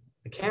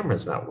the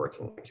camera's not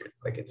working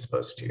like it's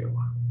supposed to.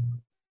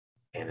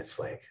 And it's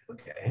like,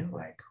 okay,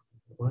 like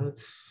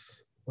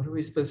what are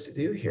we supposed to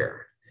do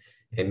here?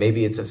 And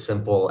maybe it's as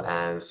simple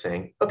as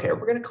saying, okay,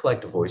 we're going to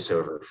collect a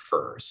voiceover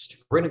first.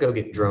 We're going to go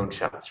get drone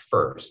shots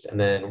first. And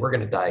then we're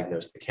going to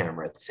diagnose the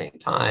camera at the same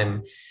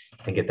time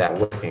and get that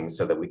working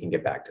so that we can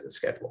get back to the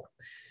schedule.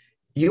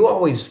 You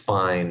always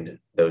find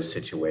those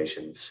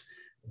situations.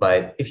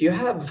 But if you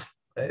have,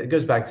 it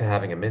goes back to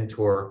having a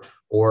mentor,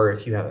 or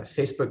if you have a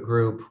Facebook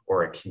group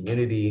or a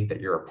community that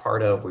you're a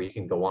part of where you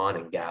can go on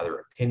and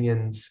gather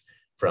opinions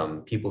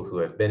from people who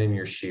have been in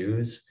your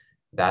shoes,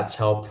 that's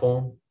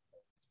helpful.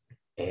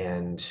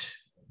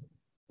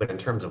 But in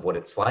terms of what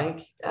it's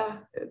like,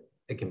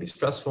 it can be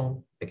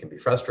stressful, it can be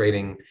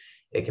frustrating,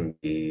 it can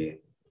be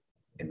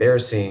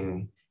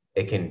embarrassing,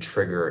 it can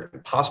trigger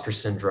imposter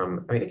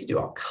syndrome. I mean, it can do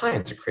all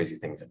kinds of crazy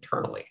things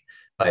internally.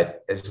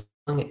 But as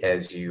long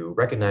as you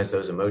recognize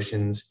those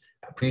emotions,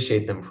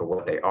 appreciate them for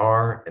what they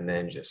are, and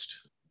then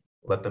just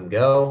let them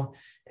go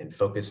and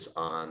focus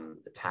on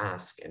the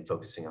task and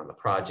focusing on the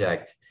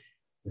project,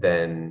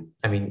 then,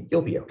 I mean,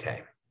 you'll be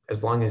okay.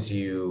 As long as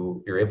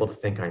you're able to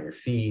think on your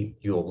feet,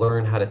 you'll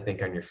learn how to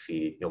think on your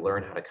feet. You'll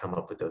learn how to come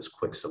up with those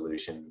quick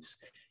solutions.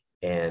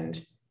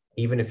 And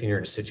even if you're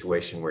in a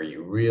situation where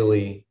you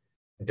really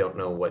don't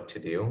know what to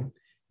do,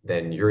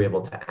 then you're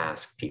able to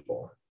ask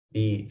people.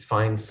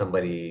 Find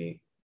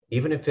somebody,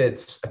 even if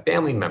it's a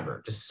family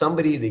member, just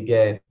somebody to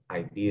get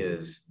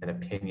ideas and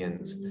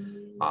opinions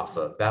off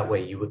of. That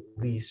way you at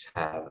least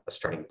have a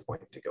starting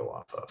point to go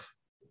off of.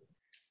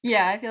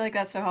 Yeah, I feel like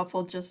that's so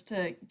helpful just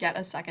to get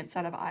a second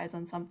set of eyes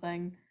on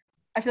something.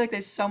 I feel like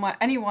there's so much,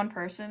 any one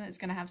person is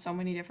going to have so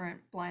many different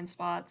blind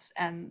spots.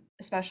 And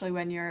especially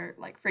when you're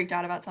like freaked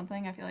out about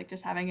something, I feel like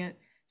just having a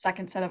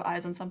second set of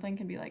eyes on something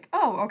can be like,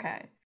 oh,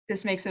 okay,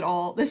 this makes the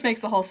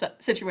whole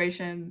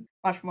situation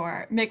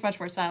make much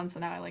more sense.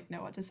 And now I like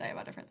know what to say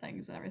about different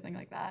things and everything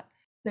like that.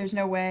 There's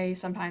no way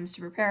sometimes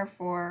to prepare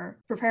for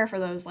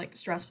those like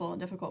stressful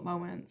and difficult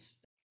moments.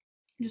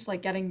 Just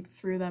like getting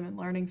through them and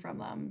learning from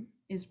them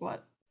is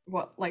what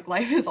like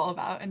life is all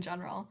about in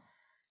general.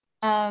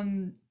 All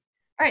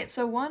right,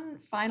 so one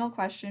final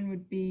question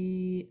would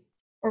be,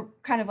 or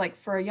kind of like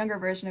for a younger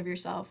version of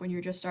yourself when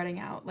you're just starting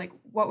out, like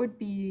what would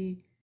be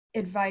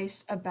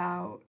advice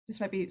about,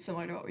 this might be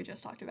similar to what we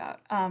just talked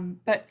about,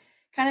 but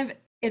kind of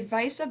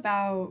advice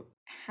about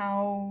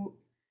how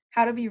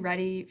to be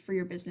ready for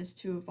your business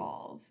to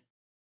evolve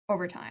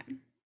over time?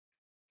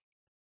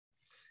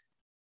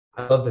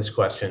 I love this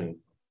question.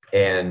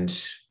 And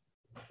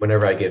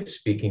whenever I give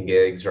speaking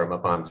gigs or I'm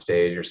up on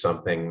stage or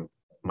something,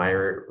 my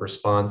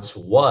response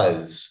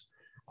was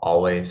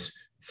always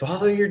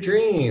follow your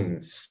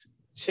dreams,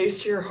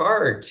 chase your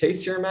heart,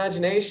 chase your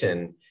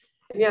imagination.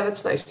 And yeah,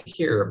 that's nice to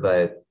hear,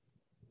 but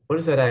what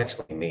does that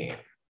actually mean?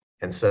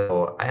 And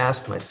so I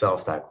asked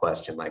myself that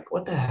question, like,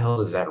 what the hell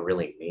does that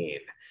really mean?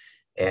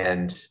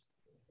 And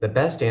the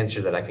best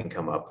answer that I can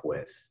come up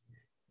with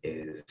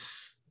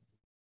is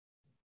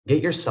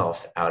get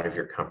yourself out of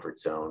your comfort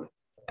zone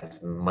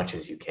as much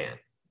as you can,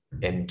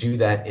 and do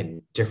that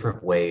in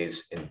different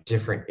ways in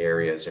different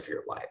areas of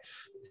your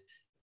life.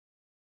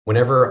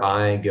 Whenever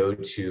I go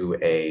to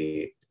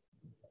a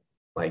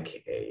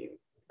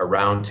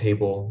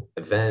roundtable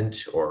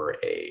event or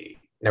a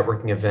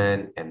networking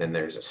event and then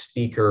there's a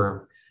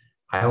speaker,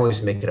 I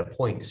always make it a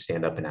point to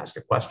stand up and ask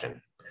a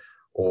question.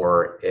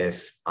 Or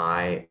if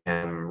I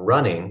am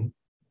running,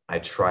 I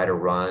try to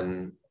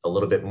run a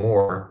little bit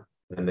more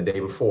than the day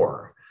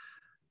before.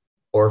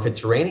 Or if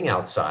it's raining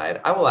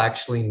outside, I will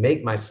actually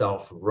make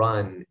myself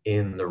run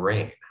in the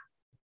rain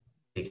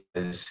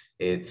because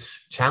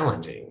it's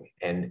challenging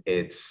and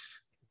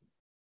it's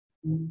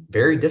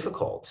very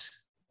difficult.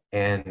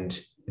 And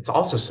it's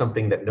also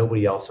something that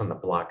nobody else on the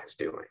block is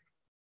doing.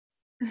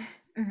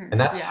 And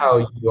that's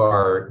how you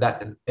are,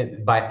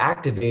 that by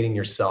activating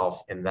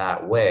yourself in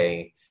that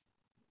way,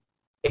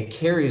 it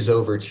carries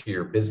over to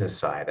your business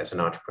side as an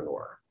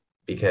entrepreneur,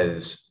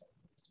 because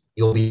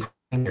you'll be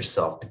pushing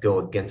yourself to go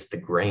against the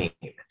grain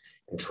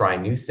and try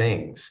new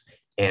things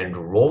and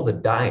roll the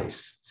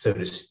dice, so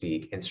to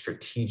speak, in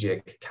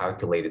strategic,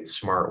 calculated,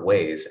 smart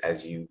ways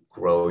as you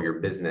grow your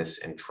business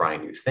and try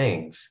new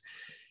things.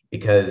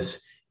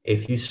 Because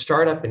if you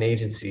start up an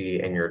agency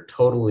and you're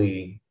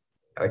totally,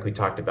 like we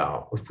talked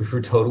about, if we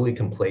were totally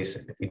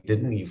complacent, if we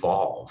didn't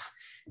evolve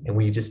and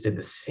we just did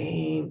the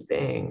same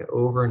thing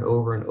over and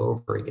over and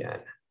over again,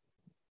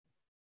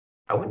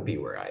 I wouldn't be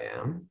where I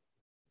am.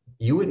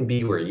 You wouldn't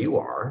be where you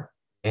are.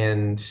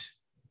 And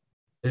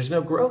there's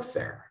no growth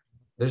there.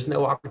 There's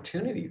no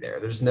opportunity there.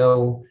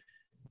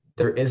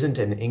 There isn't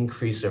an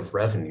increase of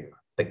revenue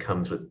that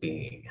comes with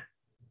being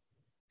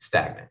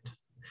stagnant.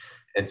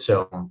 And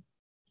so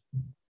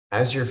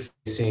as you're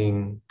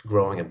facing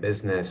growing a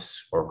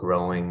business or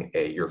growing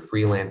your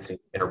freelancing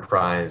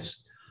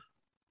enterprise,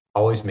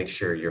 always make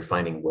sure you're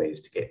finding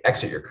ways to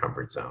exit your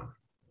comfort zone,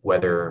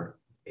 whether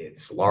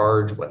it's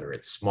large, whether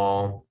it's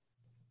small,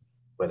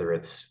 whether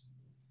it's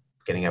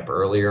getting up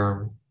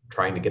earlier,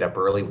 trying to get up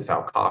early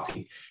without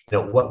coffee,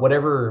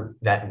 whatever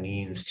that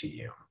means to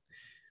you,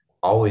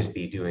 always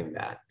be doing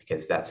that,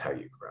 because that's how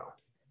you grow.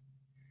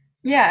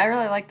 Yeah, I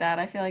really like that.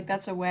 I feel like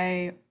that's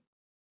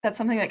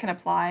something that can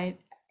apply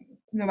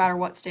no matter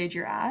what stage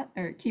you're at,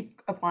 or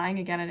keep applying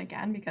again and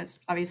again, because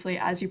obviously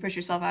as you push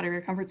yourself out of your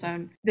comfort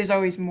zone, there's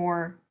always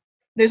more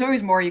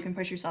you can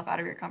push yourself out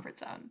of your comfort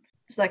zone.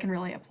 So that can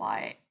really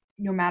apply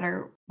no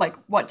matter like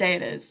what day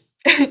it is.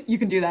 You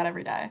can do that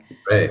every day.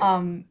 Right.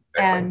 Exactly.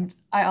 And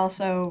I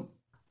also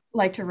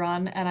like to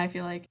run, and I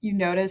feel like you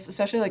notice,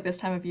 especially like this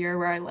time of year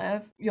where I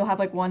live, you'll have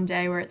like one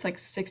day where it's like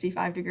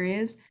 65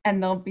 degrees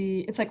and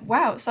it's like,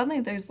 wow, suddenly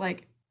there's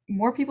like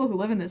more people who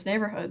live in this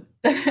neighborhood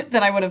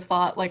than I would have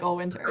thought like all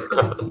winter,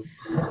 because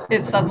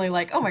it's suddenly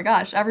like, oh my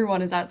gosh,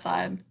 everyone is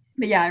outside.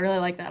 But yeah, I really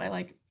like that. I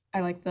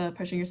like the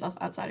pushing yourself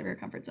outside of your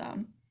comfort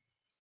zone.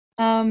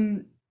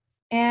 And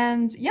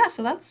yeah,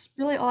 so that's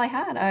really all I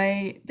had.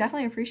 I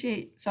definitely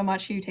appreciate so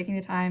much you taking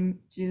the time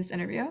to do this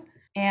interview.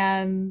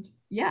 And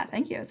yeah,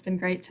 thank you. It's been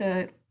great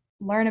to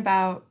learn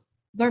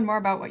more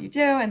about what you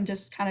do and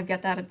just kind of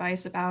get that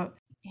advice about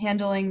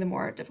handling the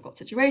more difficult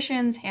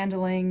situations,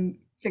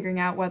 figuring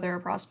out whether a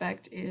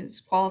prospect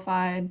is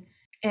qualified,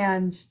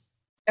 and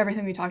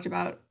everything we talked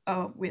about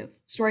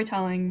with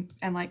storytelling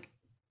and like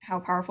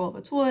how powerful of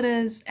a tool it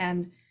is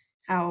and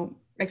how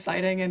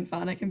exciting and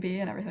fun it can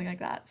be and everything like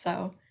that.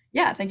 So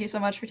yeah, thank you so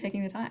much for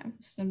taking the time.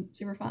 It's been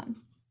super fun.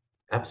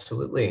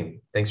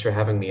 Absolutely. Thanks for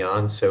having me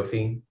on,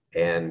 Sophie.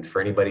 And for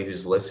anybody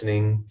who's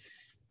listening,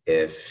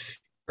 if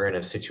you're in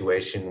a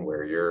situation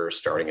where you're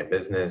starting a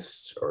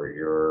business or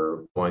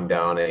you're going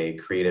down a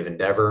creative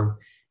endeavor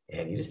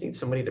and you just need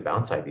somebody to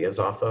bounce ideas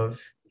off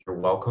of, you're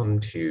welcome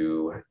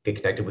to get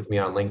connected with me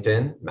on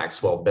LinkedIn,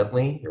 Maxwell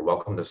Bentley. You're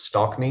welcome to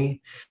stalk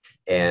me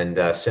and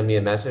send me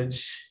a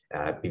message.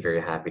 I'd be very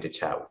happy to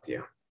chat with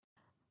you.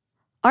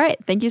 All right.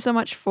 Thank you so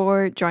much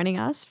for joining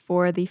us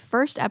for the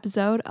first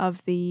episode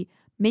of the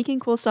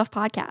Making Cool Stuff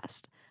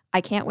podcast.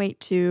 I can't wait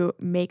to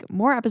make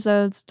more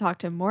episodes, talk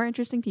to more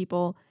interesting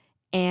people,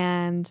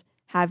 and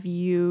have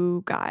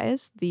you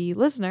guys, the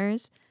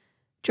listeners,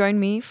 join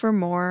me for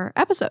more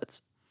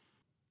episodes.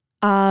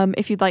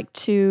 If you'd like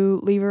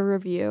to leave a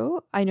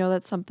review, I know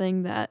that's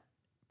something that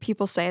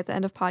people say at the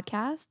end of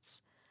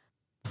podcasts.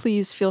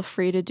 Please feel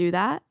free to do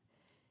that.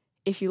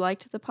 If you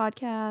liked the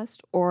podcast,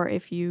 or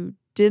if you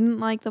didn't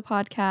like the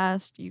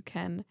podcast, you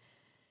can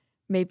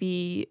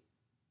maybe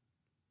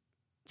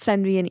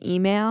send me an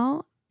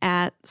email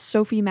at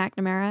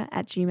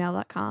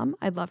sophiemcnamara@gmail.com.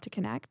 I'd love to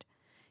connect.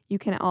 You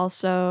can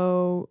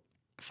also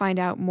find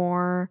out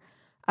more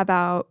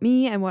about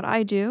me and what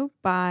I do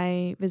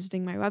by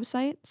visiting my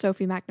website,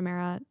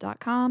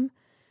 sophiemcnamara.com,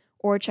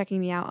 or checking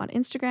me out on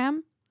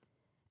Instagram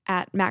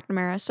at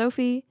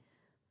McNamaraSophie,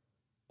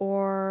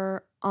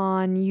 or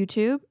on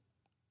YouTube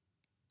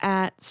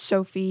at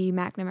Sophie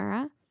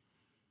McNamara.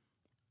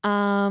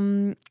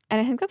 And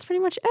I think that's pretty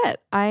much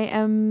it. I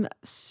am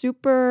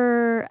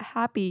super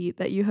happy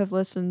that you have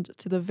listened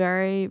to the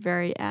very,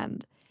 very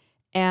end.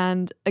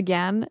 And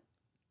again,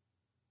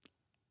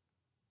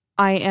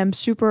 I am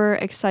super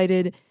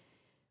excited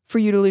for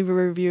you to leave a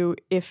review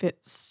if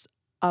it's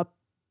a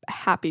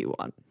happy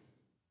one.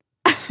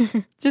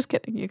 Just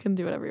kidding. You can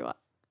do whatever you want.